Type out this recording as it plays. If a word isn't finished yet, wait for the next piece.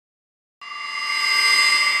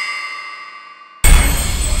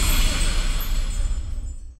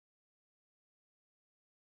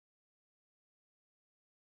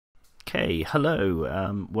Okay,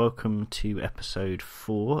 hello. Welcome to episode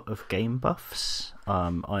 4 of Game Buffs.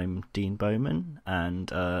 I'm Dean Bowman, and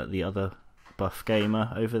the other buff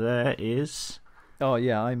gamer over there is. Oh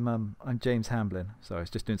yeah, I'm James Hamblin. Sorry, I was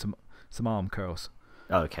just doing some arm curls.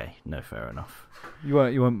 Okay, no, fair enough. You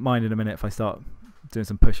won't mind in a minute if I start doing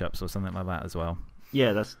some push-ups or something like that as well.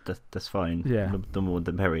 Yeah, that's fine. Yeah, the more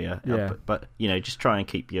the merrier. Yeah, but just try and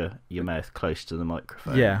keep your mouth close to the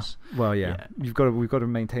microphone. Yeah, well, yeah. We've got to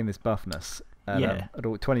maintain this buffness. At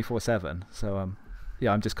 24/7. So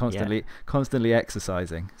I'm just constantly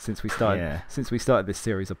exercising since we started this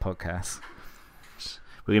series of podcasts.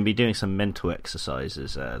 We're going to be doing some mental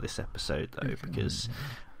exercises this episode though, because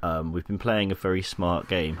we've been playing a very smart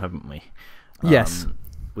game, haven't we? Yes.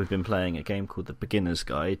 We've been playing a game called The Beginner's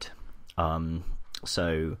Guide.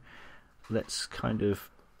 So let's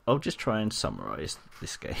I'll just try and summarise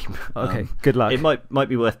this game. Okay, good luck. It might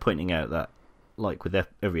be worth pointing out that, like with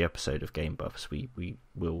every episode of Game Buffs, we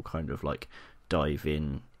will dive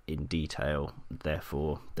in detail.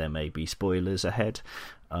 Therefore, there may be spoilers ahead.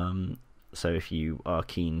 So if you are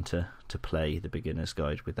keen to play The Beginner's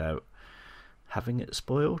Guide without having it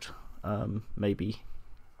spoiled, maybe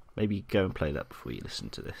go and play that before you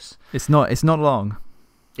listen to this. It's not long.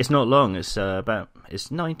 It's not long. It's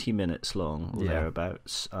 90 minutes long or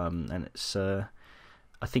thereabouts. And it's I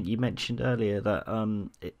think you mentioned earlier that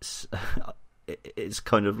it's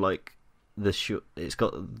kind of like it's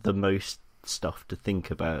got the most stuff to think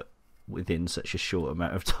about within such a short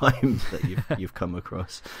amount of time that you've come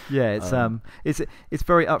across. Yeah, it's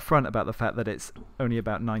very upfront about the fact that it's only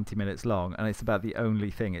about 90 minutes long, and it's about the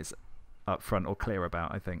only thing it's upfront or clear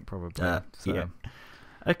about, I think, probably. Yeah.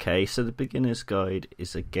 Okay, so The Beginner's Guide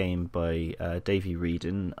is a game by Davey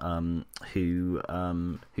Wreden, who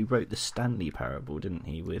wrote the Stanley Parable, didn't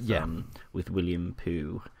he? With William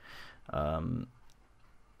Pooh,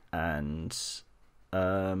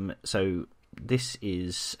 so this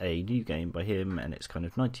is a new game by him, and it's kind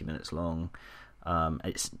of 90 minutes long.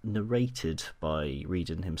 It's narrated by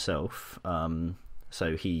Reardon himself,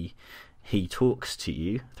 so he talks to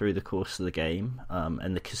you through the course of the game,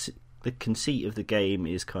 and the conceit of the game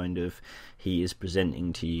is he is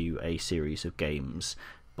presenting to you a series of games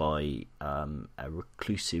by a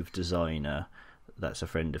reclusive designer that's a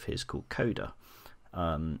friend of his called Coda,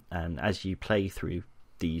 and as you play through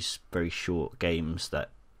these very short games that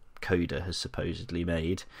Coda has supposedly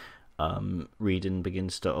made, Reardon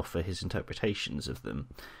begins to offer his interpretations of them,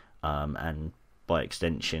 and by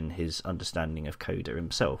extension his understanding of Coda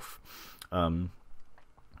himself. And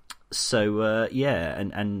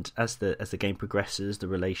as the game progresses, the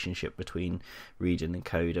relationship between Reardon and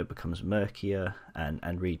Coda becomes murkier,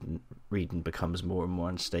 and Reardon becomes more and more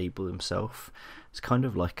unstable himself. It's kind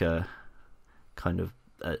of like a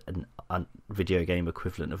video game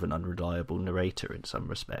equivalent of an unreliable narrator in some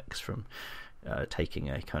respects, from taking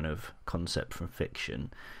a kind of concept from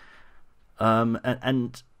fiction,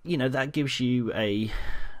 and that gives you a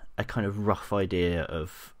kind of rough idea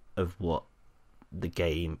of what the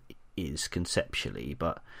game is conceptually,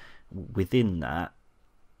 but within that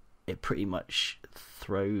it pretty much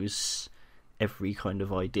throws every kind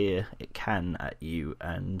of idea it can at you,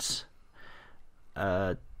 and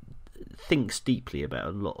thinks deeply about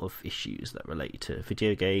a lot of issues that relate to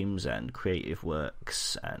video games and creative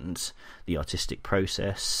works and the artistic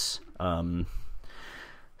process.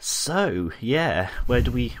 So yeah, where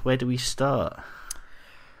do we start?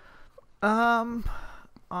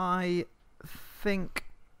 I think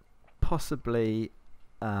possibly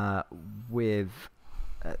with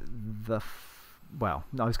I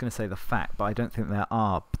was going to say the fact, but I don't think there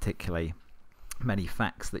are particularly many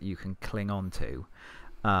facts that you can cling on to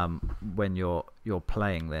when you're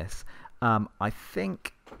playing this. I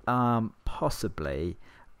think possibly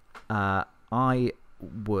I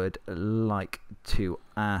would like to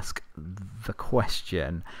ask the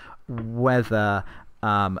question whether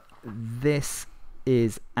this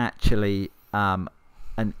is actually not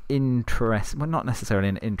necessarily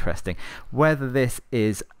an interesting, whether this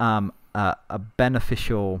is a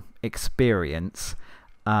beneficial experience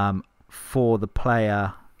for the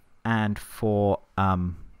player and for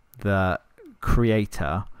the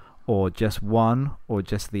creator, or just one or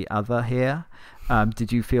just the other here.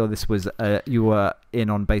 Did you feel this was you were in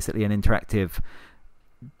on basically an interactive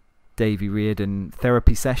Davey Wreden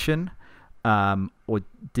therapy session, or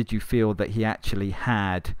did you feel that he actually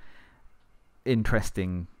had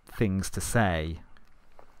interesting things to say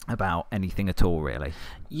about anything at all, really?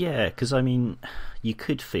 Yeah, because I mean, you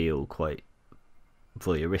could feel quite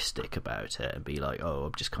voyeuristic about it and be like, oh,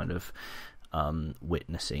 I'm just kind of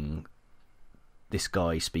witnessing this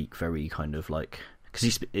guy speak very kind of like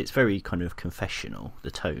because it's very kind of confessional,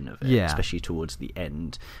 the tone of it, especially towards the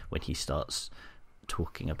end when he starts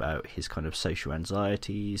talking about his kind of social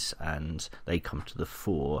anxieties and they come to the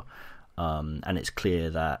fore, and it's clear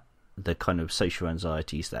that the kind of social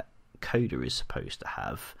anxieties that Coda is supposed to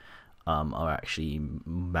have are actually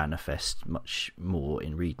manifest much more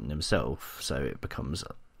in Reardon himself, so it becomes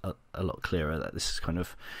a lot clearer that this is kind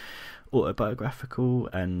of autobiographical.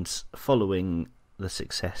 And following the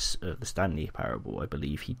success of the Stanley Parable, I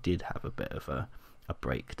believe he did have a bit of a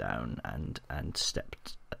breakdown and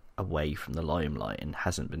stepped away from the limelight and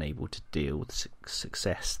hasn't been able to deal with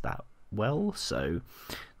success that well. So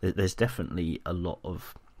there's definitely a lot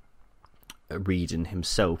of Reardon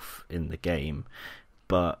himself in the game,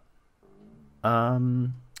 but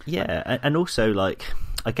and also, like,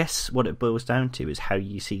 I guess what it boils down to is how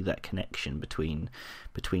you see that connection between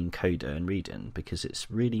Coda and Reardon, because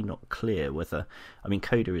it's really not clear whether, I mean,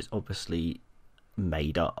 Coda is obviously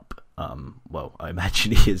made up. Well, I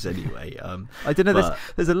imagine he is anyway. I don't know.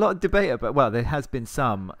 There's a lot of debate about. Well, there has been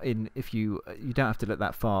some. If you don't have to look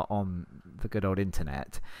that far on the good old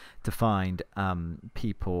internet to find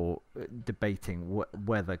people debating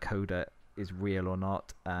whether Coda is real or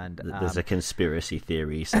not. And there's a conspiracy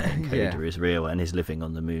theory saying Coda is real and is living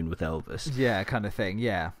on the moon with Elvis. Yeah, kind of thing.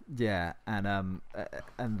 Yeah, and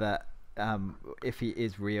that if he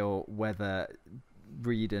is real, whether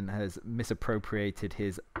Reardon has misappropriated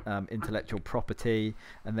his intellectual property,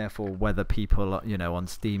 and therefore whether people, on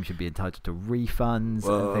Steam should be entitled to refunds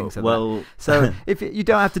and things like that. So if you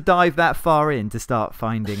don't have to dive that far in to start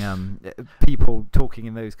finding people talking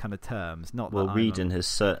in those kind of terms. Reardon has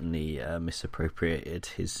certainly misappropriated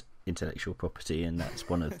his intellectual property, and that's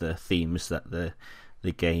one of the themes that the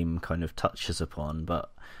game kind of touches upon. But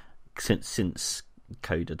since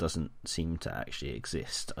Coda doesn't seem to actually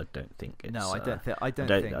exist, I don't think it's. No, I don't think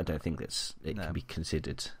it can be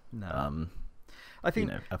considered. No, I think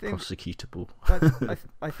prosecutable.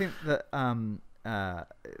 I think that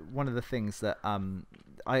one of the things that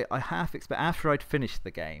I half expect after I'd finished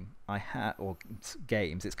the game, or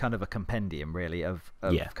games, it's kind of a compendium really of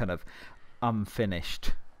kind of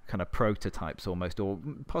unfinished kind of prototypes almost, or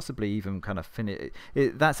possibly even kind of finished.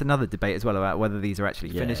 That's another debate as well about whether these are actually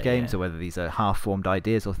finished games or whether these are half-formed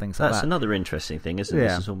ideas or things like that. That's another interesting thing, isn't it?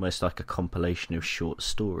 This is almost like a compilation of short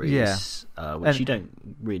stories, which you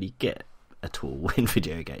don't really get at all in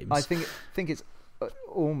video games. I think it's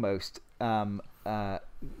almost the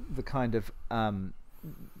kind of a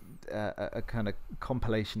kind of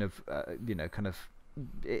compilation of kind of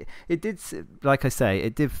it did, like I say,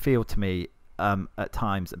 it did feel to me at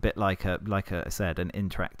times a bit like I said, an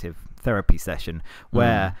interactive therapy session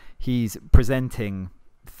where he's presenting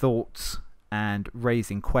thoughts and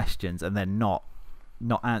raising questions and then not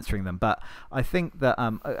answering them. But I think that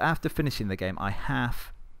after finishing the game, I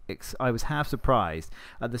was half surprised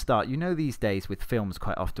at the start. These days with films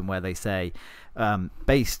quite often where they say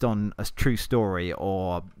based on a true story,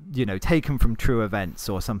 or taken from true events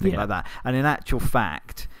or something like that, and in actual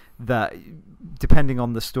fact that depending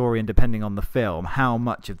on the story and depending on the film, how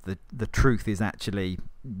much of the truth is actually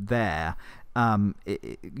there,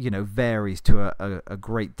 varies to a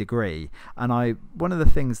great degree. And one of the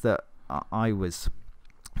things that I was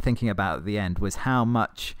thinking about at the end was how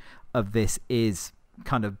much of this is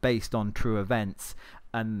kind of based on true events,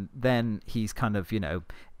 and then he's kind of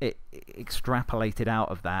extrapolated out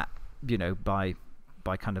of that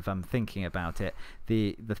by kind of thinking about it,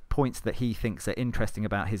 the points that he thinks are interesting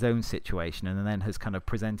about his own situation, and then has kind of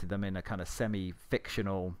presented them in a kind of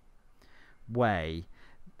semi-fictional way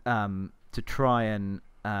to try and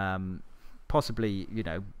possibly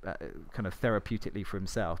kind of therapeutically for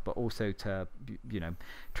himself, but also to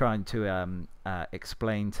trying to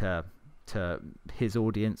explain to his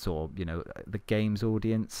audience, or the game's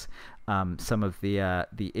audience, some of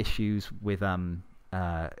the issues with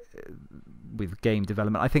game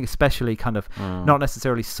development. I think especially kind of not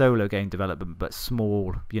necessarily solo game development, but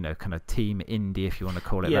small, kind of team indie, if you want to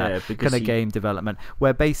call it that, kind of game development,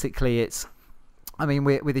 where basically it's, I mean,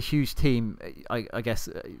 with a huge team, I guess,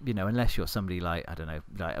 unless you're somebody like, I don't know,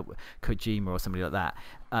 like Kojima or somebody like that,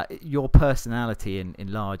 your personality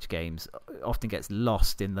in large games often gets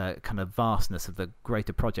lost in the kind of vastness of the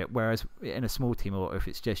greater project. Whereas in a small team, or if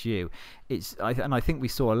it's just you, and I think we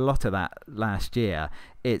saw a lot of that last year.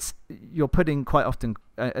 You're putting quite often,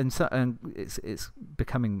 and it's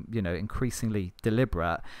becoming increasingly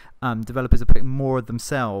deliberate. Developers are putting more of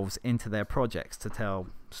themselves into their projects to tell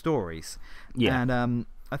stories. Yeah. And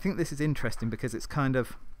I think this is interesting because it's kind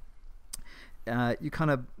of you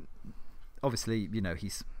kind of, obviously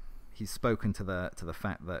he's he's spoken to the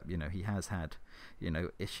fact that he has had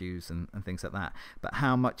issues and things like that. But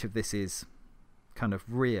how much of this is kind of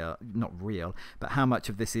not real, but how much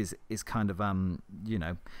of this is kind of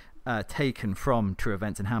taken from true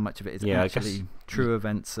events, and how much of it is actually true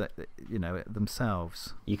events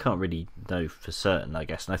themselves. You can't really know for certain, I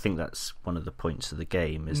guess, and I think that's one of the points of the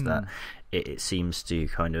game is that it seems to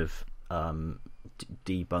kind of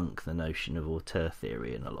debunk the notion of auteur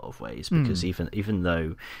theory in a lot of ways, because even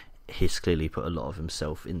though he's clearly put a lot of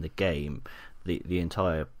himself in the game, the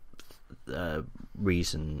entire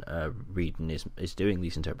reason Reardon is doing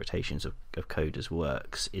these interpretations of Coda's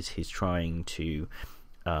works is he's trying to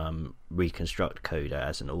reconstruct Coda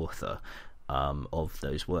as an author of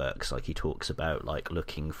those works. Like he talks about like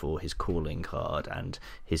looking for his calling card, and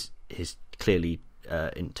his clearly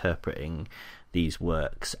interpreting these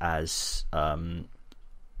works as a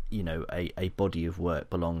body of work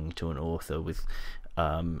belonging to an author with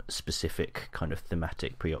specific kind of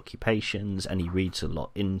thematic preoccupations, and he reads a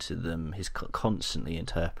lot into them. He's constantly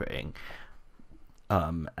interpreting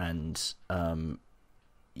and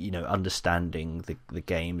understanding the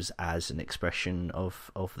games as an expression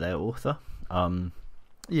of their author. And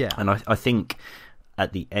I think by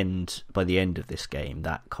the end of this game,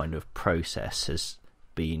 that kind of process has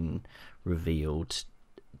been revealed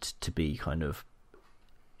to be kind of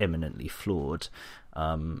eminently flawed,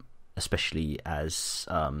 especially as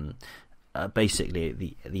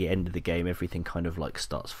basically at the end of the game, everything kind of like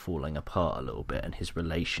starts falling apart a little bit, and his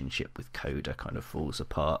relationship with Coda kind of falls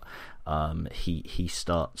apart. He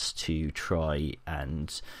starts to try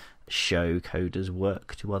and show Coda's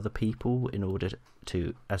work to other people in order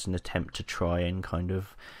to, as an attempt to try and kind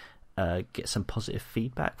of get some positive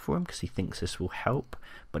feedback for him, because he thinks this will help,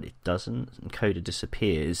 but it doesn't. And Coda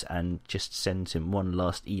disappears and just sends him one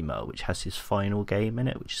last email, which has his final game in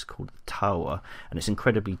it, which is called The Tower, and it's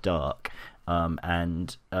incredibly dark,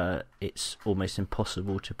 and it's almost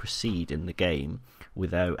impossible to proceed in the game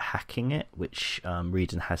without hacking it, which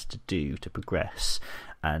Reardon has to do to progress.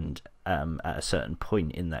 And at a certain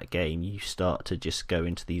point in that game, you start to just go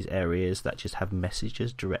into these areas that just have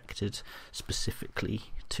messages directed specifically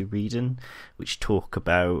to Reardon, which talk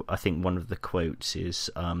about, I think one of the quotes is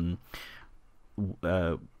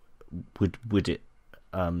would it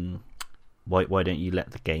why don't you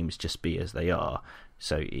let the games just be as they are?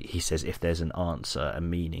 So he says, if there's an answer, a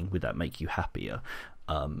meaning, would that make you happier?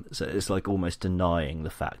 So it's like almost denying the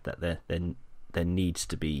fact that there needs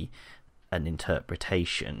to be an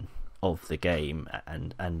interpretation of the game,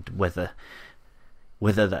 and whether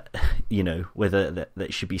that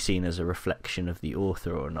that should be seen as a reflection of the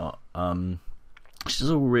author or not, which is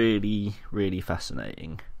all really, really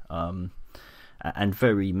fascinating, and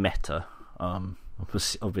very meta,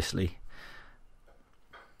 obviously.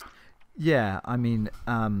 Yeah, I mean,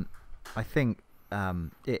 I think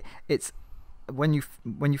it's when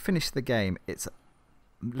you finish the game, it's,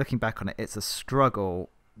 looking back on it, it's a struggle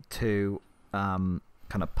to kind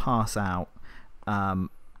of parse out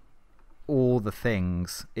all the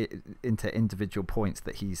things into individual points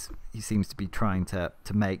that he seems to be trying to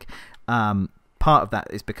make. Part of that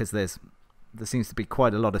is because there seems to be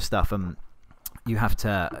quite a lot of stuff, and you have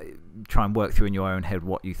to try and work through in your own head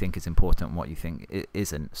what you think is important and what you think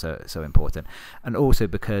isn't so important, and also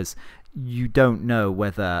because you don't know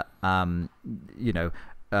whether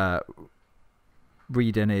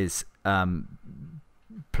Reardon is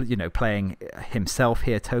playing himself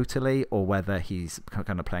here totally, or whether he's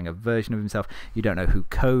kind of playing a version of himself. You don't know who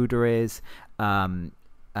Coda is.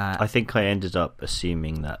 I think I ended up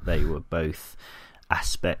assuming that they were both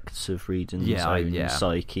aspects of Reardon's own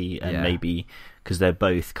psyche, and maybe because they're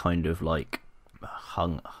both kind of like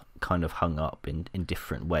hung up in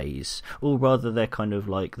different ways, or rather they're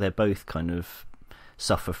both kind of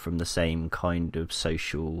suffer from the same kind of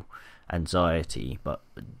social anxiety, but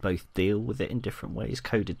both deal with it in different ways.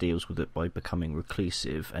 Coda deals with it by becoming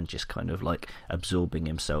reclusive and just kind of like absorbing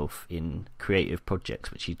himself in creative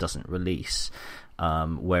projects which he doesn't release,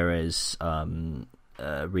 whereas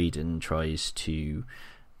Reardon tries to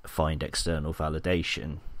find external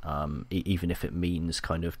validation, even if it means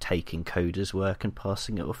kind of taking Coda's work and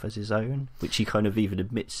passing it off as his own, which he kind of even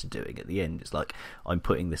admits to doing at the end. It's like, I'm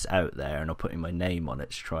putting this out there and I'm putting my name on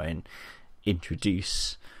it to try and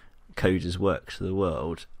introduce Coda's work to the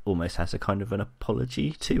world, almost has a kind of an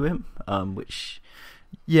apology to him, which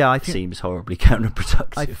I think seems horribly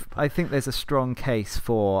counterproductive. I think there's a strong case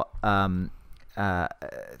for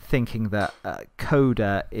thinking that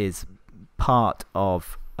Coda is part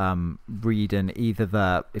of Reardon,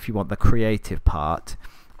 either if you want the creative part,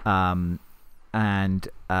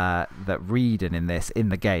 that Reardon in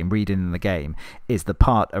the game is the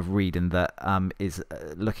part of Reardon that is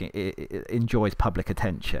enjoys public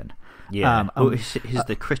attention. Yeah, he's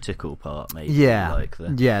the critical part, maybe. Yeah, like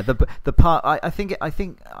the part I think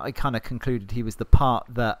I kind of concluded he was the part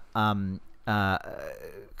that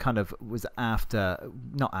kind of was but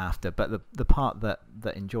the part that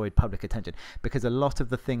enjoyed public attention, because a lot of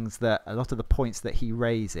the points that he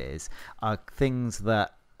raises are things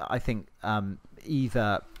that I think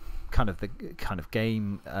either kind of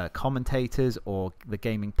game commentators or the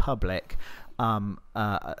gaming public, they're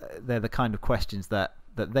the kind of questions that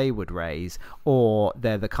they would raise, or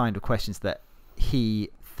they're the kind of questions that he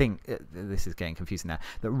this is getting confusing now,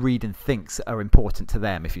 that Reardon thinks are important to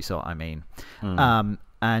them, if you saw what I mean. I'm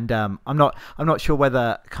not sure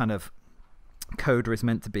whether kind of Coda is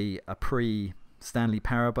meant to be a pre-Stanley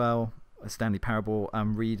Parable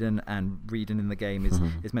Reardon, and Reardon in the game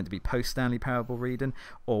is meant to be post-Stanley Parable Reardon,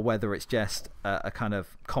 or whether it's just a kind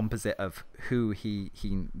of composite of who he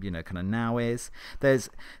kind of now is. There's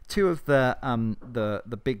two of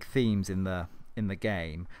the big themes in the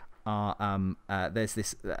game are there's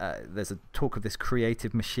a talk of this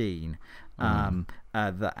creative machine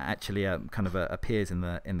that actually kind of appears in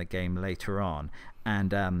the game later on,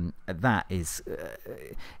 and that is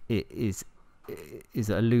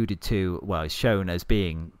alluded to, well, is shown as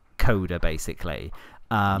being Coda, basically.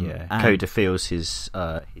 Coda feels his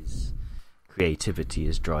creativity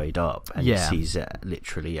is dried up, and he sees it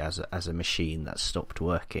literally as a machine that's stopped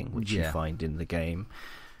working, which you find in the game.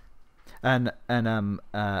 And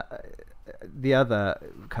the other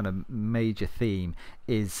kind of major theme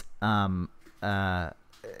is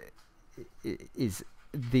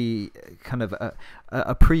the kind of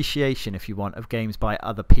appreciation, if you want, of games by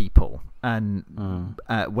other people, and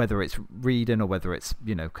whether it's Reardon or whether it's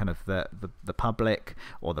kind of the public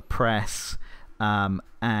or the press,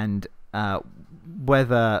 and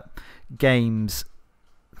whether games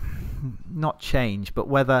not change, but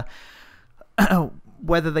whether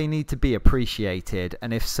they need to be appreciated,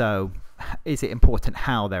 and if so, is it important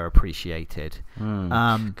how they're appreciated?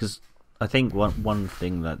 Because I think one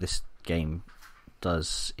thing that this game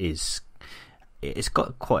does is it's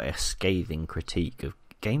got quite a scathing critique of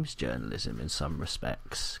games journalism in some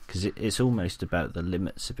respects, because it's almost about the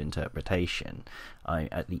limits of interpretation.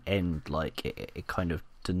 At the end, like it kind of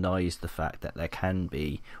denies the fact that there can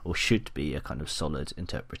be or should be a kind of solid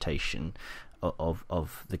interpretation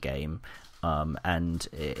of the game, and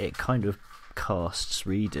it kind of casts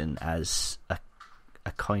Reardon as a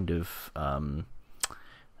kind of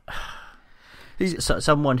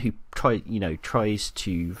someone who tries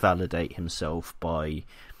to validate himself by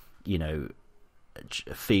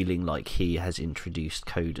feeling like he has introduced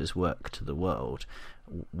Coda's work to the world,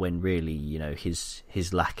 when really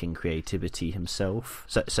he's lacking creativity himself.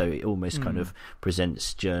 So it almost kind of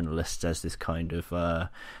presents journalists as this kind of a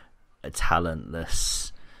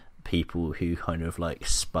talentless people who kind of like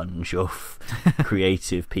sponge off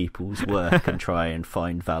creative people's work and try and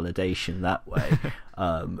find validation that way,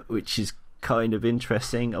 which is kind of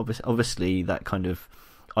interesting. Obviously that kind of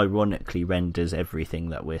ironically renders everything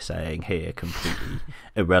that we're saying here completely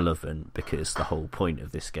irrelevant, because the whole point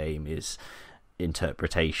of this game is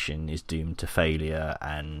interpretation is doomed to failure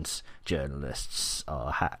and journalists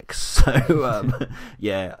are hacks. So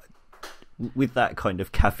with that kind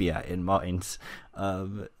of caveat in mind,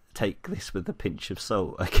 take this with a pinch of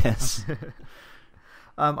salt, I guess.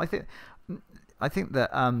 I think that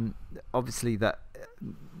obviously that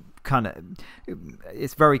kind of,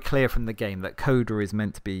 it's very clear from the game that Coda is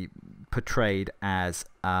meant to be portrayed as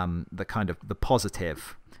the kind of the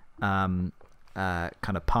positive kind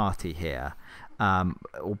of party here,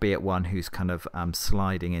 albeit one who's kind of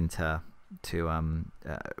sliding into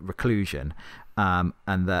reclusion, and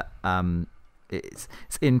that it's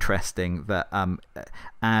interesting that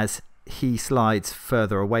as he slides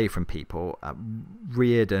further away from people,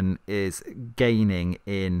 Reardon is gaining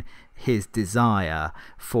in his desire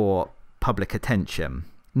for public attention.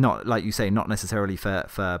 Not, like you say, not necessarily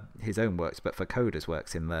for his own works, but for Coda's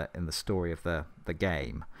works in the story of the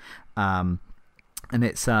game. And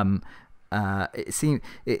it's it seems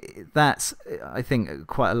that's, I think,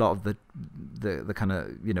 quite a lot of the kind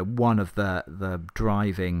of one of the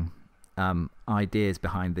driving ideas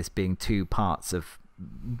behind this being two parts of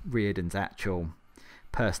Reardon's actual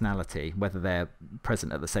personality, whether they're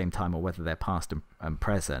present at the same time or whether they're past and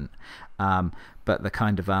present, but the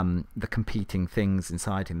kind of the competing things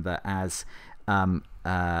inside him, that as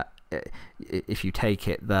if you take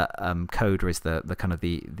it that Coda is the kind of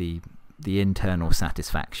the internal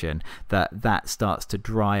satisfaction, that starts to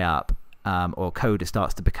dry up or Coda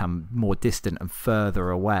starts to become more distant and further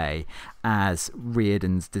away as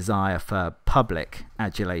Reardon's desire for public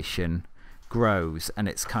adulation grows, and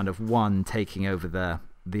it's kind of one taking over the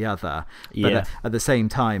other. But at the same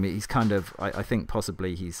time, he's kind of, I think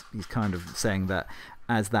possibly he's kind of saying that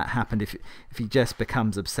as that happened, if he just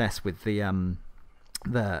becomes obsessed with the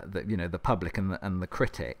public and the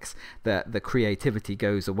critics, that the creativity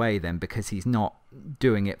goes away then, because he's not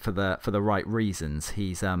doing it for the right reasons.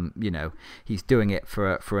 He's he's doing it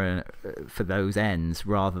for those ends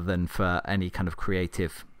rather than for any kind of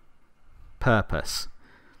creative purpose.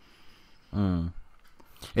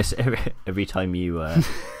 Yes, every time you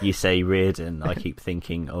say Reardon, I keep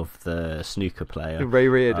thinking of the snooker player Ray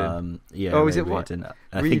Reardon. Is it Reardon? What?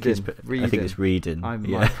 I think it's Reardon.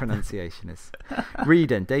 My pronunciation is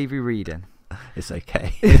Reardon. Davey Wreden. It's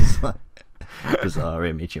okay. It's like a bizarre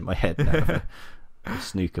image in my head now of a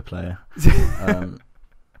snooker player.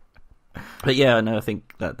 But yeah, no, I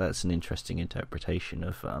think that's an interesting interpretation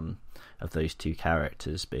of those two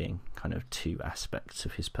characters being kind of two aspects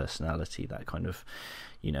of his personality that kind of,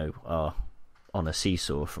 are on a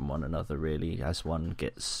seesaw from one another, really, as one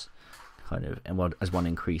gets as one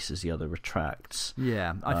increases, the other retracts.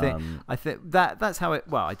 Yeah, I think that's how it.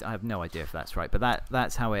 Well, I have no idea if that's right, but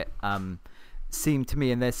that's how it seemed to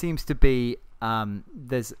me. And there seems to be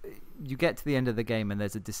you get to the end of the game and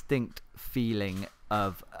there's a distinct feeling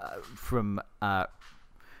of from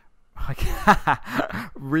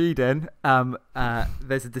Reardon.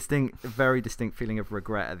 There's a very distinct feeling of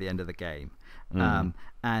regret at the end of the game.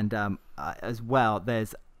 And as well,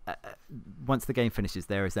 there's once the game finishes,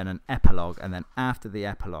 there is then an epilogue, and then after the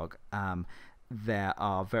epilogue, there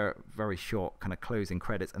are very, very short kind of closing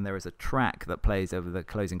credits, and there is a track that plays over the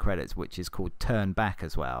closing credits, which is called "Turn Back"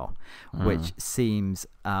 as well, which seems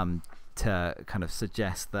to kind of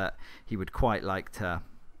suggest that he would quite like to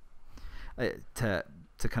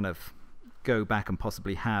kind of go back and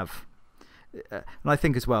possibly have. And I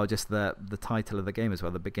think as well, just the title of the game as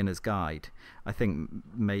well, The Beginner's Guide. I think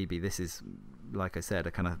maybe this is, like I said,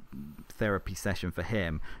 a kind of therapy session for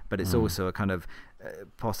him, but it's also a kind of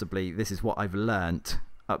possibly this is what I've learnt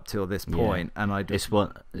up till this point, and it's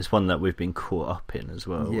one that we've been caught up in as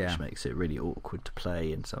well, which makes it really awkward to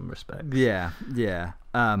play in some respects. But yeah,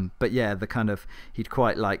 the kind of he'd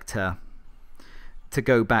quite like to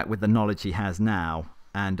go back with the knowledge he has now,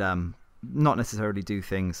 and not necessarily do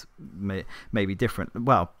things maybe different.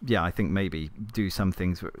 Well, yeah, I think maybe do some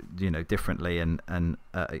things differently and kind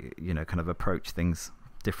of approach things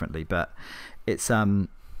differently. But it's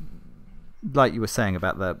like you were saying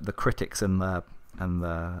about the critics and the kind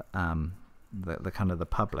of the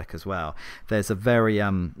public as well. There's a very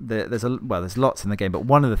there's lots in the game, but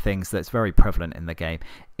one of the things that's very prevalent in the game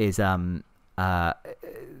is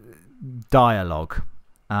dialogue,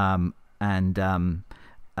 and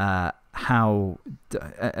how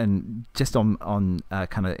and just on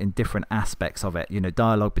kind of in different aspects of it,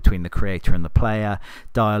 dialogue between the creator and the player,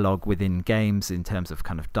 dialogue within games in terms of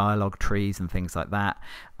kind of dialogue trees and things like that.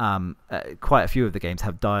 Quite a few of the games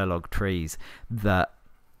have dialogue trees that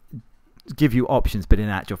give you options, but in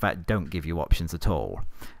actual fact don't give you options at all.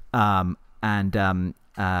 I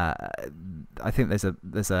think there's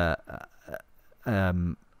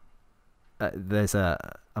a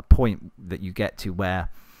point that you get to where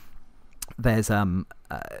there's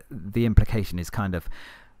the implication is kind of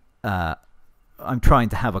I'm trying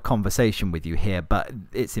to have a conversation with you here, but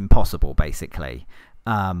it's impossible basically,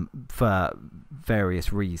 for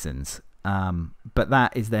various reasons. But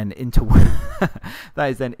that is then interwoven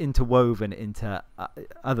into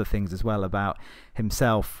other things as well, about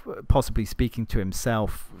himself possibly speaking to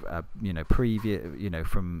himself, previous,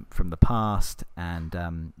 from the past,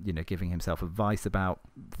 and giving himself advice about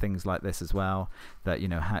things like this as well. That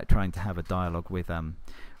trying to have a dialogue with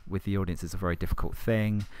the audience is a very difficult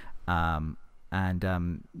thing,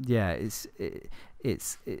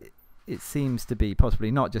 it seems to be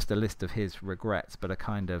possibly not just a list of his regrets, but a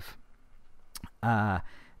kind of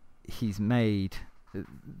he's made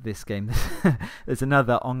this game. There's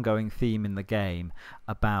another ongoing theme in the game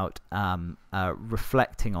about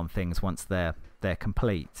reflecting on things once they're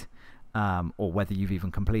complete, or whether you've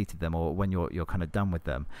even completed them, or when you're kind of done with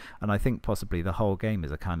them. And I think possibly the whole game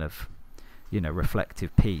is a kind of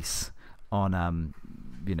reflective piece on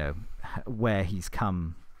where he's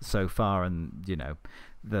come so far, and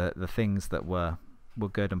the things that were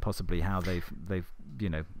good, and possibly how they've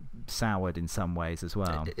soured in some ways as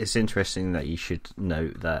well. It's interesting that you should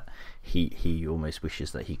note that he almost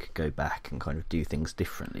wishes that he could go back and kind of do things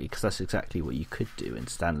differently, because that's exactly what you could do in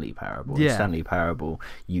Stanley Parable. In Stanley Parable,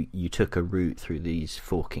 you took a route through these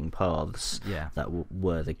forking paths that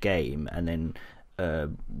were the game, and then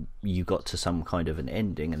you got to some kind of an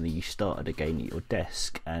ending, and then you started again at your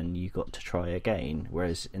desk and you got to try again.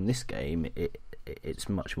 Whereas in this game, it's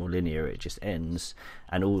much more linear. It just ends.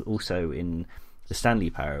 And also in the Stanley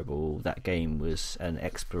Parable, that game was an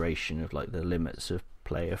exploration of like the limits of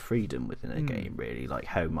player freedom within a game, really, like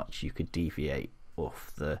how much you could deviate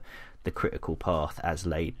off the critical path as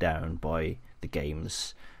laid down by the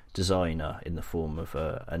game's designer in the form of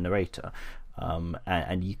a narrator.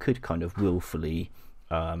 And you could kind of willfully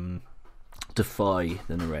defy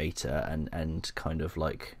the narrator and kind of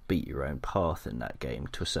like beat your own path in that game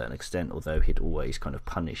to a certain extent, although he'd always kind of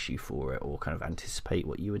punish you for it or kind of anticipate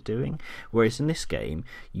what you were doing. Whereas in this game,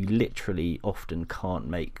 you literally often can't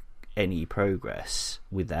make any progress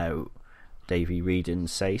without Davey Wreden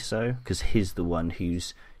say so, because he's the one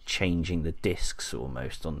who's changing the discs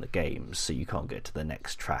almost on the games, so you can't get to the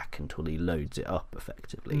next track until he loads it up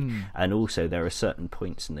effectively. And also there are certain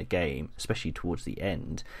points in the game, especially towards the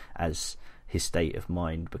end, as his state of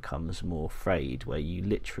mind becomes more frayed, where you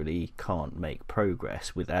literally can't make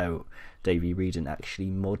progress without Davey Wreden actually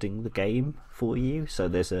modding the game for you. So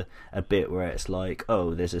there's a bit where it's like,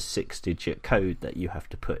 oh, there's a 6-digit code that you have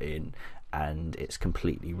to put in and it's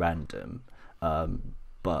completely random,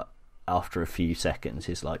 but after a few seconds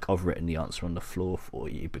he's like, I've written the answer on the floor for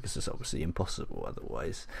you, because it's obviously impossible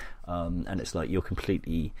otherwise. And it's like you're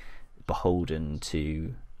completely beholden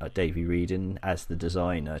to Davey Wreden as the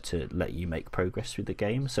designer to let you make progress through the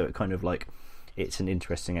game. So it kind of like, it's an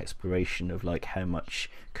interesting exploration of like how much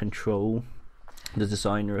control the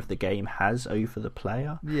designer of the game has over the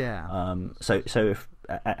player. So if,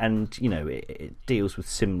 and you know, it deals with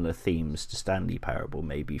similar themes to Stanley Parable,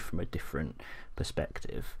 maybe from a different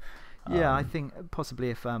perspective. I think possibly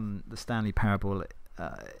if the Stanley Parable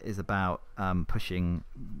is about pushing,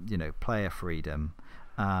 you know, player freedom.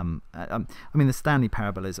 I mean, the Stanley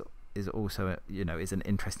Parable is also, you know, is an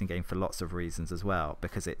interesting game for lots of reasons as well,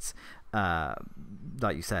 because it's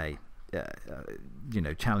like you say, you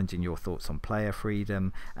know, challenging your thoughts on player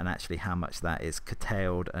freedom and actually how much that is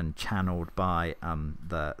curtailed and channeled by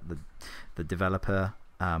the developer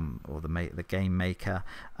or the game maker.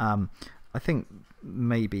 I think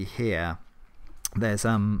maybe here there's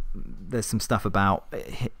some stuff about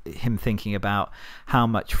him thinking about how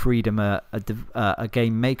much freedom a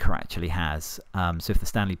game maker actually has. So if the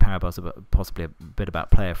Stanley Parable is possibly a bit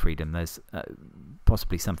about player freedom, there's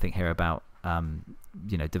possibly something here about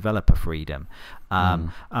you know, developer freedom.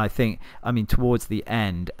 I think, I mean, towards the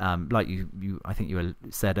end, like you I think you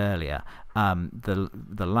said earlier,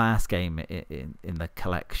 the last game in the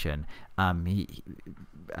collection, Reardon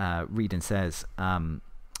says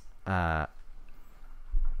that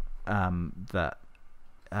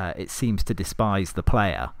it seems to despise the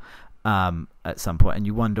player at some point, and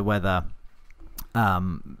you wonder whether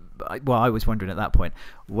I was wondering at that point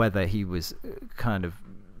whether he was kind of,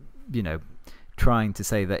 you know, trying to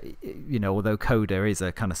say that, you know, although Coda is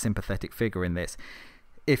a kind of sympathetic figure in this,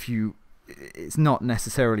 it's not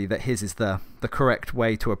necessarily that his is the correct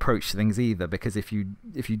way to approach things either, because if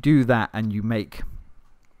you do that and you make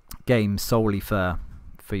games solely for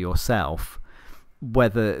yourself,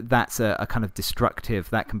 whether that's a kind of destructive,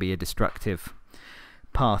 that can be a destructive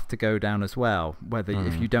path to go down as well, whether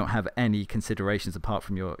if you don't have any considerations apart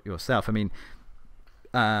from yourself. I mean,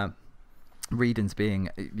 Reardon's being,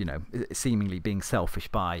 you know, seemingly being selfish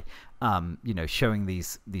by, you know, showing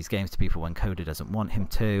these games to people when Coda doesn't want him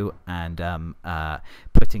to, and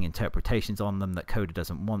putting interpretations on them that Coda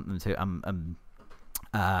doesn't want them to,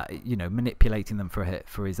 you know, manipulating them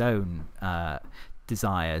for his own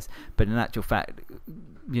desires. But in actual fact,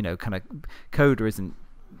 you know, kind of Coda isn't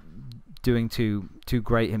doing too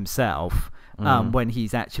great himself. When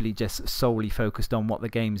he's actually just solely focused on what the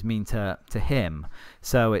games mean to him.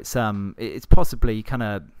 So it's possibly kind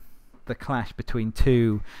of the clash between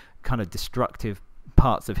two kind of destructive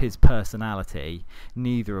parts of his personality,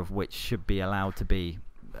 neither of which should be allowed to be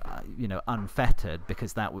you know, unfettered,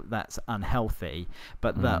 because that's unhealthy,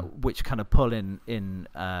 but that which kind of pull in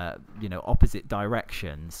you know, opposite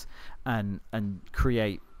directions and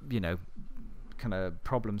create, you know, kind of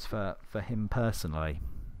problems for him personally.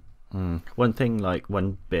 One thing, like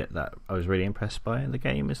one bit that I was really impressed by in the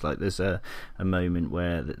game is like there's a moment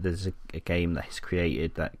where there's a game that he's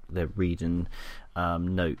created that the Reardon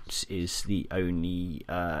notes is the only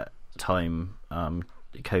time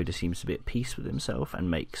Coda seems to be at peace with himself and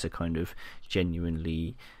makes a kind of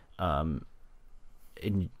genuinely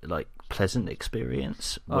in like pleasant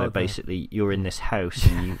experience where basically you're in this house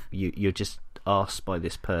and you're just asked by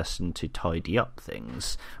this person to tidy up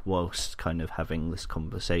things whilst kind of having this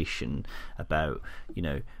conversation about, you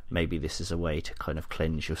know, maybe this is a way to kind of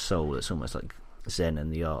cleanse your soul. It's almost like Zen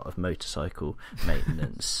and the art of motorcycle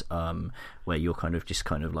maintenance, where you're kind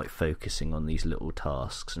of like focusing on these little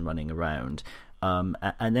tasks and running around,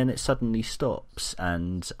 and then it suddenly stops,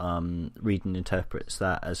 and Reardon interprets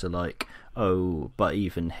that as a like, oh, but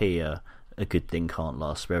even here a good thing can't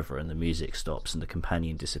last forever, and the music stops and the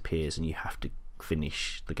companion disappears and you have to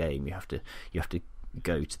finish the game, you have to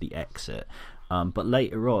go to the exit. But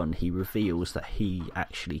later on he reveals that he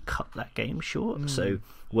actually cut that game short. So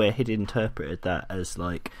where he'd interpreted that as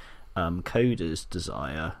like Coda's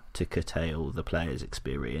desire to curtail the player's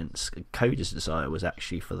experience, Coda's desire was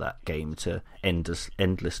actually for that game to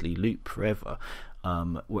endlessly loop forever.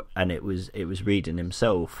 And it was Reardon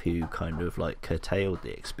himself who kind of like curtailed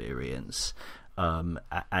the experience, and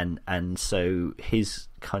so his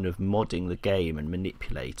kind of modding the game and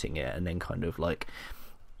manipulating it, and then kind of like,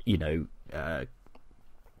 you know,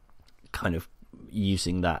 kind of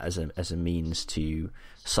using that as a means to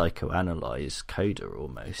psychoanalyze Coda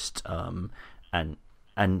almost,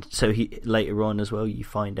 and so he later on as well, you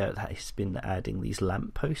find out that he's been adding these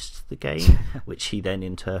lampposts to the game, which he then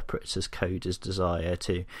interprets as Coda's desire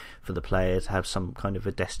for the player to have some kind of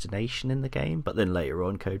a destination in the game. But then later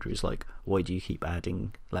on, Coda is like, "Why do you keep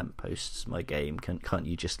adding lampposts to my game? Can't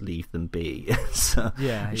you just leave them be?"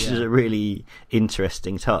 Which is a really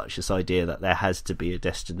interesting touch. This idea that there has to be a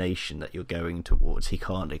destination that you're going towards. He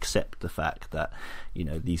can't accept the fact that, you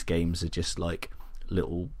know, these games are just like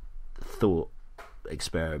little thought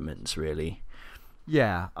experiments, really.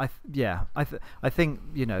 I think,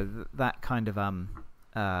 you know, that kind of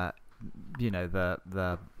you know,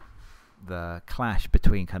 the clash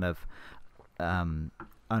between kind of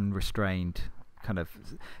unrestrained kind of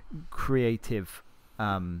creativity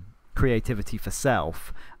for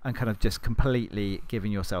self and kind of just completely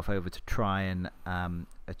giving yourself over to try and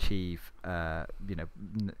achieve you know,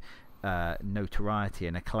 notoriety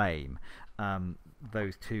and acclaim.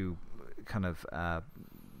 Those two kind of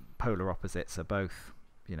polar opposites are both,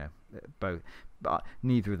 you know, but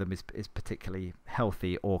neither of them is particularly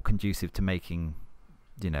healthy or conducive to making,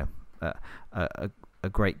 you know, a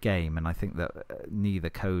great game. And I think that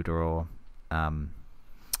neither Coda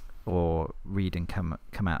or Reardon come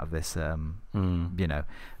out of this you know,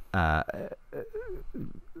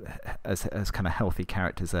 as kind of healthy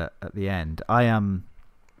characters at the end.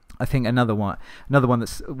 I think another one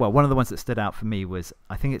that's, well, one of the ones that stood out for me was,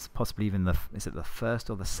 I think it's possibly even the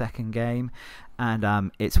first or the second game,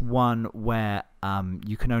 and it's one where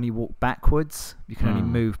you can only walk backwards, you can only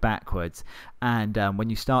move backwards, and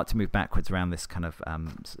when you start to move backwards around this kind of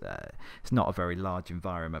it's not a very large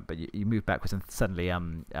environment, but you move backwards and suddenly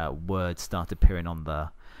words start appearing on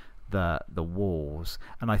the walls,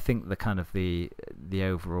 and I think the kind of the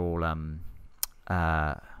overall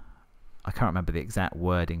I can't remember the exact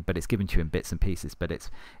wording, but it's given to you in bits and pieces. But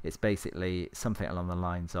it's basically something along the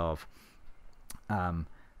lines of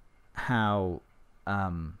how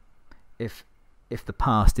if the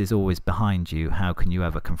past is always behind you, how can you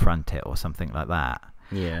ever confront it, or something like that.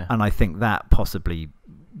 Yeah. And I think that possibly,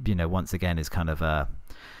 you know, once again is kind of a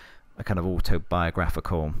kind of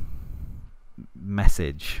autobiographical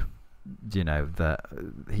message. You know,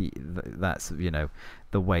 that's you know,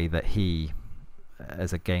 the way that he,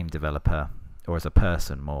 as a game developer or as a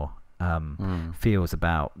person more, feels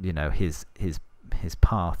about, you know, his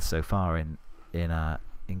path so far in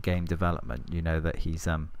game development. You know, that he's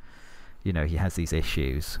you know, he has these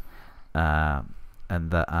issues, and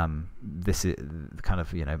that this is kind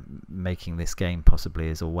of, you know, making this game possibly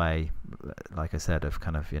is a way, like I said, of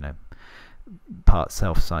kind of, you know, part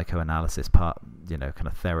self psychoanalysis, part, you know, kind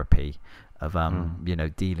of therapy of you know,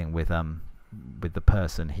 dealing with the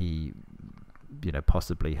person he, you know,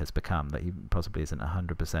 possibly has become, that he possibly isn't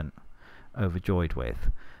 100% overjoyed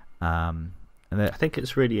with. And I think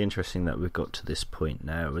it's really interesting that we've got to this point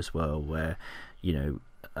now as well, where, you know,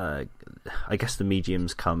 I guess the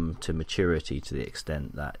mediums come to maturity to the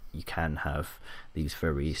extent that you can have these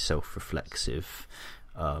very self-reflexive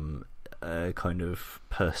kind of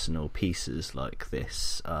personal pieces like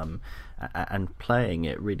this, and playing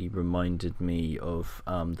it really reminded me of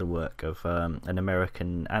the work of an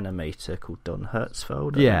American animator called Don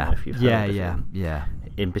Hertzfeld. I don't know if you've heard of him.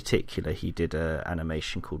 In particular, he did an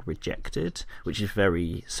animation called Rejected, which is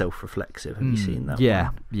very self-reflexive. Have you seen that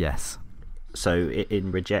one? Yes. So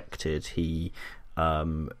in Rejected, he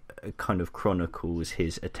kind of chronicles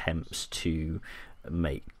his attempts to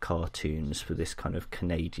make cartoons for this kind of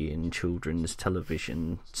Canadian children's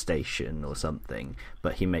television station or something,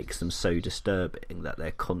 but he makes them so disturbing that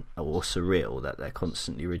they're or surreal that they're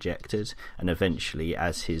constantly rejected, and eventually,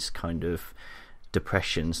 as his kind of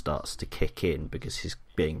depression starts to kick in because he's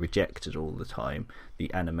being rejected all the time,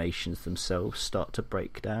 the animations themselves start to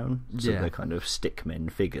break down. So the kind of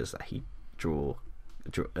stickmen figures that he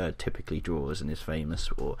typically draws and is famous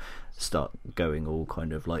for start going all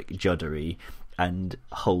kind of like juddery, and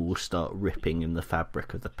holes start ripping in the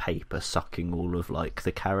fabric of the paper, sucking all of like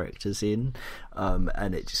the characters in,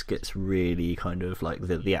 and it just gets really kind of like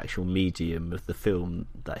the actual medium of the film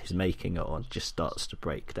that he's making it on just starts to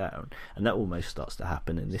break down. And that almost starts to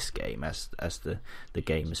happen in this game as the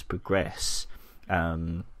games progress.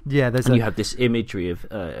 You have this imagery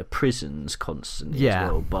of prisons constantly as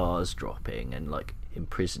well, bars dropping and like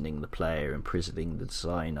imprisoning the player, imprisoning the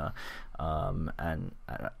designer. And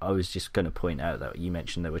I was just going to point out that you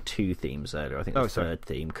mentioned there were two themes earlier. I think the third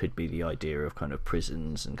theme could be the idea of kind of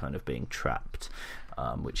prisons and kind of being trapped,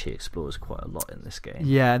 which he explores quite a lot in this game.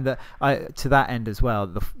 Yeah, and to that end as well,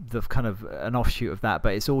 the kind of an offshoot of that,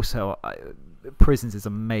 but it's also prisons is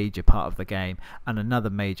a major part of the game, and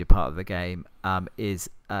another major part of the game is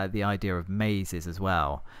the idea of mazes as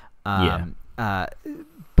well.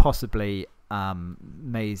 Possibly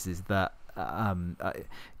mazes that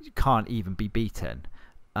can't even be beaten.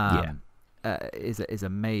 Is a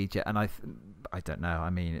major, and I don't know. I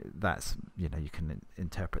mean, that's, you know, you can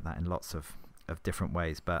interpret that in lots of different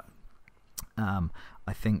ways, but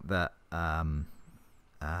I think that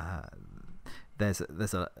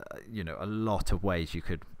there's a lot of ways you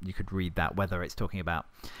could read that, whether it's talking about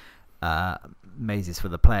mazes for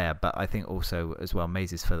the player, but I think also as well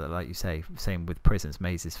mazes for the, like you say, same with prisons,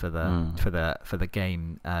 mazes for the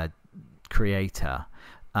game creator,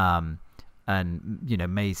 and you know,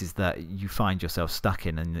 mazes that you find yourself stuck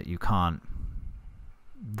in and that you can't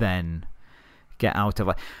then get out of.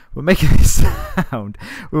 We're making this sound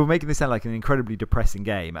like an incredibly depressing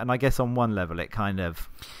game, and I guess on one level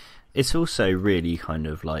it's also really kind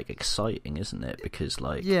of like exciting, isn't it? Because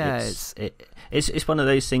like it's one of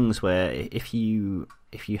those things where if you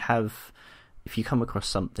come across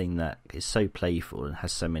something that is so playful and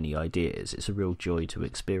has so many ideas, it's a real joy to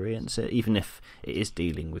experience it, even if it is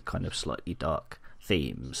dealing with kind of slightly dark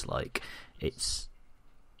themes. Like it's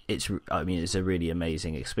a really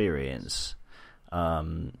amazing experience.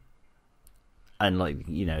 And like,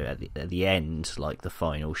 you know, at the end, like the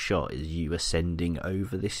final shot is you ascending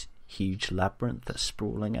over this huge labyrinth that's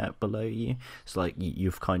sprawling out below you. It's like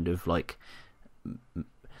you've kind of like,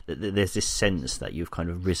 there's this sense that you've kind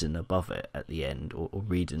of risen above it at the end, or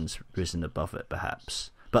Reardon's risen above it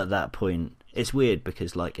perhaps. But at that point, it's weird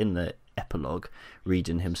because like in the epilogue,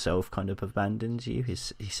 Reardon himself kind of abandons you. He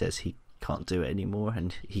says he can't do it anymore,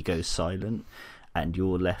 and he goes silent, and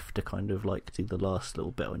you're left to kind of like do the last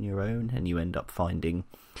little bit on your own, and you end up finding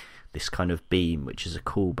this kind of beam, which is a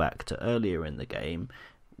callback to earlier in the game,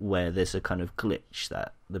 where there's a kind of glitch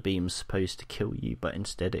that the beam's supposed to kill you, but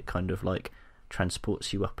instead it kind of like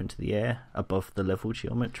transports you up into the air above the level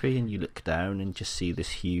geometry, and you look down and just see this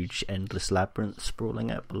huge endless labyrinth sprawling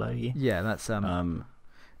out below you. Yeah, that's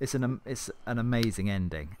it's an amazing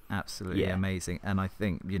ending, absolutely amazing. And I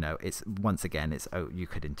think, you know, it's once again, you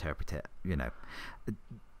could interpret it,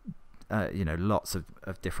 lots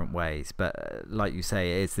of different ways, but like you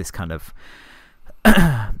say, it's this kind of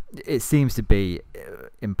it seems to be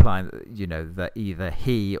implying that, you know, that either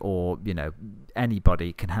he or, you know,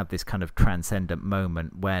 anybody can have this kind of transcendent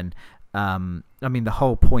moment when I mean, the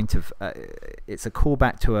whole point of it's a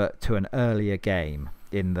callback to an earlier game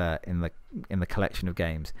in the collection of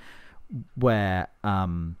games where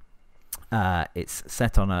it's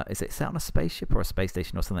set on a spaceship or a space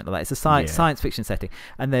station or something like that. It's a science fiction setting,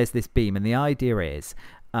 and there's this beam, and the idea is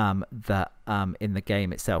that in the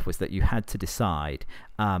game itself was that you had to decide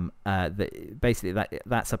that basically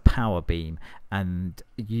that's a power beam, and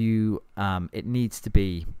it needs to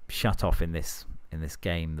be shut off in this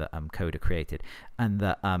game that Coda created, and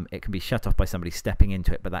that it can be shut off by somebody stepping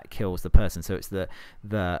into it, but that kills the person. So it's it's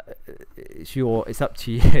up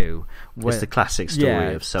to you. It's the classic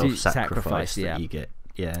story of self-sacrifice that you get.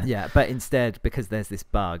 Yeah, but instead, because there's this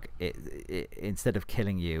bug, it instead of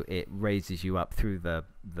killing you, it raises you up through the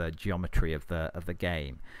geometry of the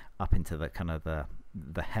game up into the kind of the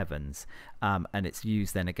heavens, and it's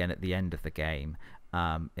used then again at the end of the game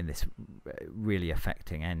in this really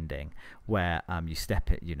affecting ending where you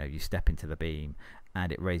step into the beam,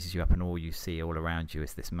 and it raises you up, and all you see all around you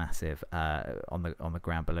is this massive on the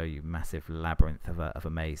ground below you, massive labyrinth of a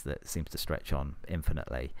maze that seems to stretch on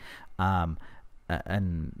infinitely.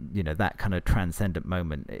 and that kind of transcendent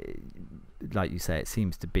moment, like you say, it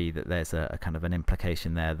seems to be that there's a kind of an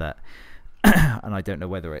implication there that, and I don't know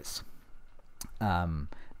whether it's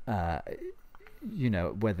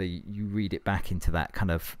whether you read it back into that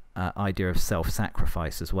kind of idea of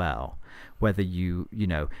self-sacrifice as well, whether you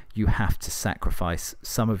have to sacrifice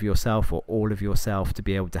some of yourself or all of yourself to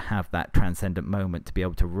be able to have that transcendent moment, to be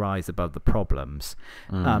able to rise above the problems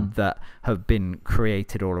that have been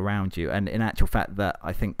created all around you, and in actual fact that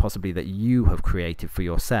I think possibly that you have created for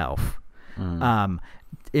yourself,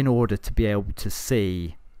 in order to be able to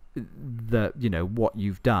see what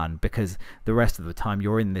you've done, because the rest of the time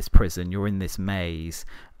you're in this prison, you're in this maze,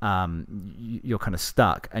 you're kind of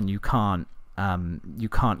stuck, and you can't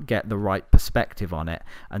get the right perspective on it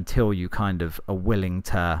until you kind of are willing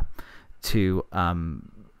to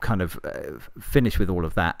kind of finish with all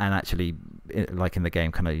of that, and actually, like in the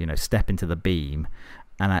game, kind of step into the beam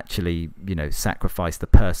and actually sacrifice the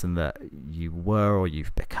person that you were or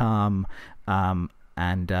you've become,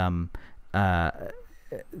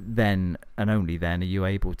 then and only then are you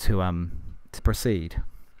able to proceed.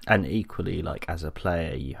 And equally, like as a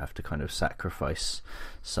player, you have to kind of sacrifice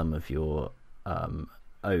some of your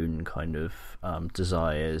own kind of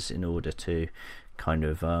desires in order to kind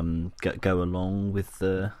of go along with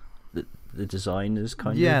the designers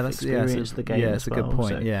kind of experience the game. Yeah, it's a good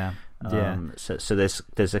point. So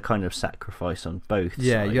there's a kind of sacrifice on both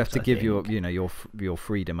sides. You have to give your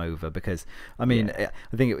freedom over, because I mean, I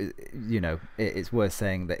think it was it's worth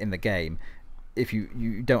saying that in the game, if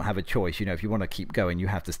you don't have a choice, if you want to keep going, you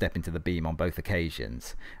have to step into the beam on both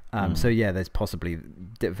occasions. So there's possibly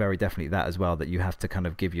very definitely that as well, that you have to kind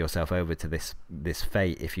of give yourself over to this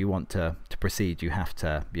fate. If you want to proceed, you have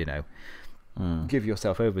to give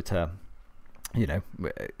yourself over to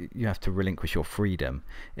you have to relinquish your freedom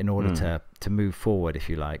in order to move forward, if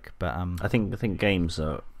you like. But I think games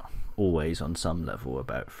are always on some level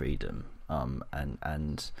about freedom,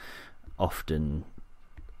 and often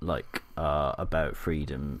like about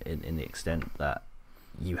freedom in the extent that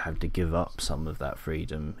you have to give up some of that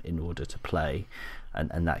freedom in order to play,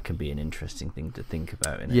 and that can be an interesting thing to think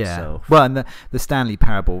about in itself. Well, and the Stanley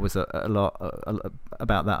Parable was a lot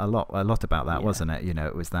about that, wasn't it?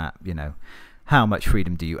 It was that how much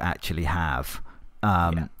freedom do you actually have,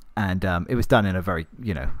 and it was done in a very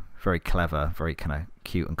very clever, very kind of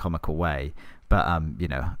cute and comical way. But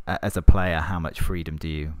as a player, how much freedom do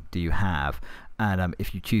you have? And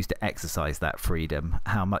if you choose to exercise that freedom,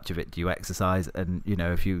 how much of it do you exercise? And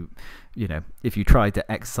if you try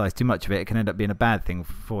to exercise too much of it, it can end up being a bad thing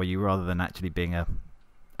for you rather than actually being a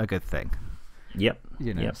good thing. Yep.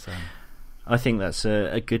 So. I think that's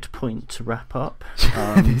a good point to wrap up.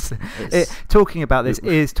 Talking about this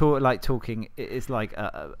is talking. It's like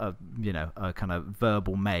a kind of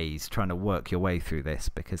verbal maze, trying to work your way through this,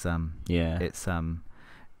 because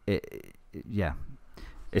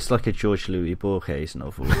it's like a George Louis Borges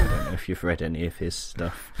novel. I don't know if you've read any of his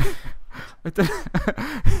stuff. I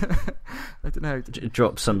don't know.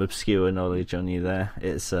 Drop some obscure knowledge on you there.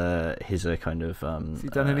 It's his a kind of. Has he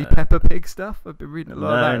done any Peppa Pig stuff? I've been reading a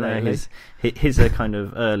lot about that lately. He's a kind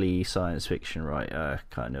of early science fiction writer,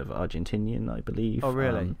 kind of Argentinian, I believe. Oh,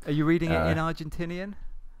 really? Are you reading it in Argentinian?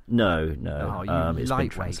 No. Oh, it's been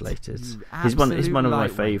translated. He's one of my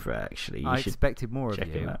favourite, actually. I expected more of you.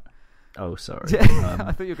 Him out. Oh, sorry.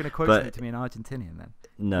 I thought you were going to quote it to me in Argentinian then.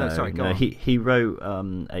 No, sorry, go on. He wrote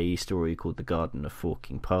a story called The Garden of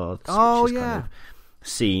Forking Paths, which is kind of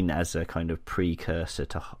seen as a kind of precursor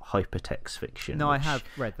to hypertext fiction. No, I have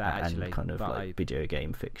read that, actually. And kind of like video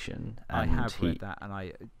game fiction. And I have read that, and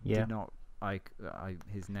I did not...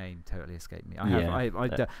 his name totally escaped me. I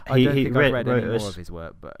don't think I've read any more of his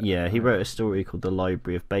work, but he wrote a story called The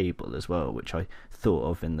Library of Babel as well, which I thought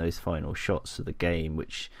of in those final shots of the game,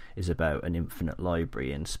 which is about an infinite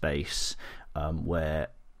library in space, where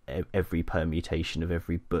every permutation of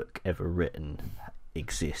every book ever written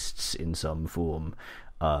exists in some form,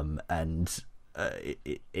 and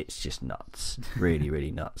it's just nuts,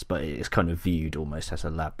 really nuts. But it's kind of viewed almost as a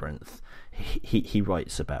labyrinth. He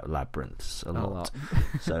writes about labyrinths a lot.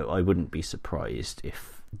 So I wouldn't be surprised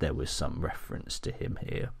if there was some reference to him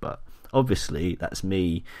here. But obviously that's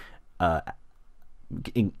me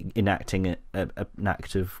enacting an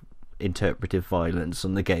act of interpretive violence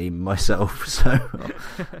on the game myself. So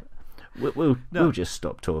we'll just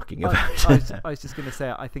stop talking about it. I was just going to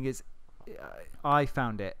say, I think I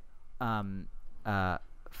found it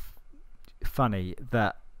funny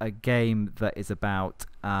that a game that is about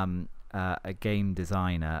a game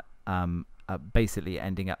designer basically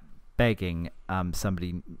ending up begging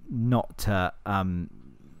somebody not to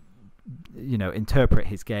interpret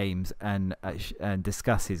his games and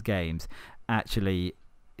discuss his games actually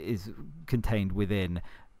is contained within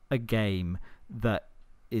a game that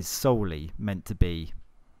is solely meant to be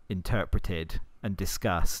interpreted and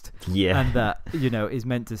discussed, and that is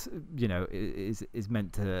meant to is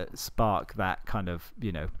meant to spark that kind of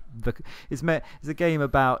it's a game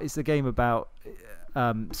about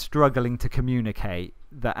struggling to communicate,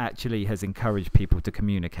 that actually has encouraged people to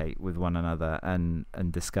communicate with one another and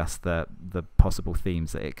discuss the possible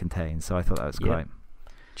themes that it contains. So I thought that was great.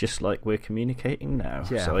 Just like we're communicating now.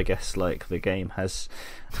 So I guess like the game has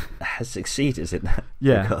succeeded in that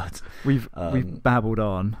regard. We've babbled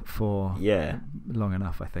on for long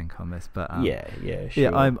enough, I think, on this. But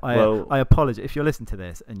sure. I apologize if you're listening to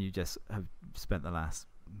this and you just have spent the last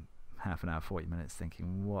half an hour, 40 minutes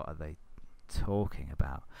thinking, what are they talking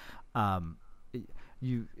about?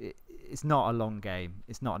 It's not a long game.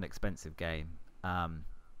 It's not an expensive game.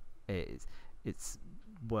 It's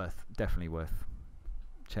definitely worth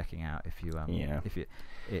checking out if you if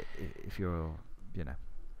you're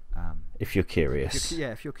if you're curious.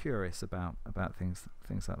 If you're curious about things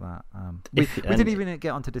like that. We didn't even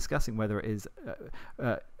get onto discussing whether it is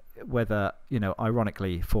whether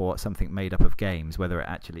ironically, for something made up of games, whether it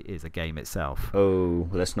actually is a game itself. Oh,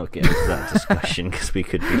 let's not get into that discussion because we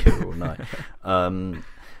could be here all night.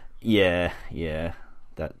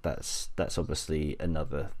 That's obviously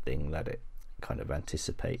another thing that it kind of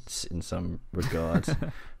anticipates in some regard.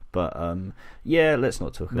 But let's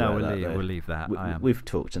not talk about that. No, we'll leave that. We've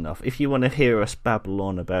talked enough. If you want to hear us babble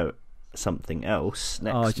on about something else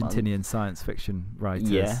next Argentinian month, science fiction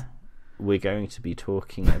writers, we're going to be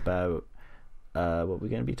talking about what we're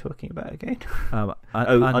going to be talking about again. Undertale.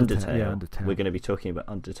 Undertale. Undertale. We're going to be talking about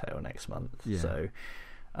Undertale next month. So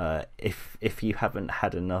if you haven't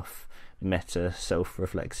had enough meta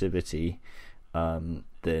self-reflexivity,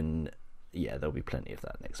 then there'll be plenty of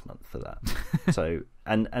that next month for that. So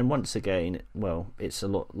and once again, it's a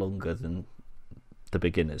lot longer than the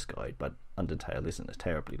beginner's guide, but Undertale isn't a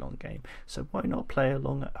terribly long game, so why not play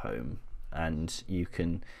along at home, and you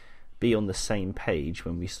can be on the same page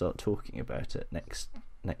when we start talking about it next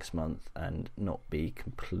month and not be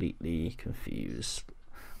completely confused,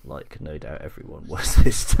 like no doubt everyone was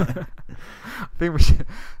this time. I think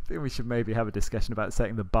we should maybe have a discussion about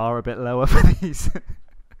setting the bar a bit lower for these.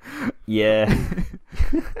 Maybe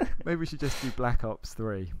we should just do Black Ops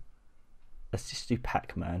 3. Let's just do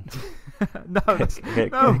Pac-Man.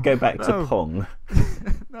 Go back to Pong.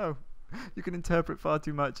 No, you can interpret far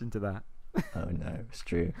too much into that. Oh no, it's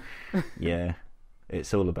true.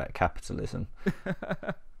 It's all about capitalism.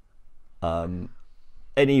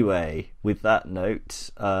 Anyway, with that note,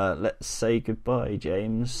 let's say goodbye,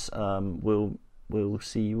 James. We'll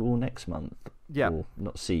see you all next month. Or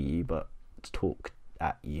not see you, but talk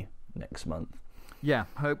at you next month.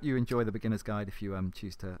 Hope you enjoy the beginner's guide if you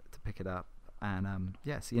choose to pick it up, and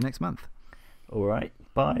see you next month. All right,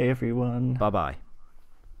 bye everyone. Bye.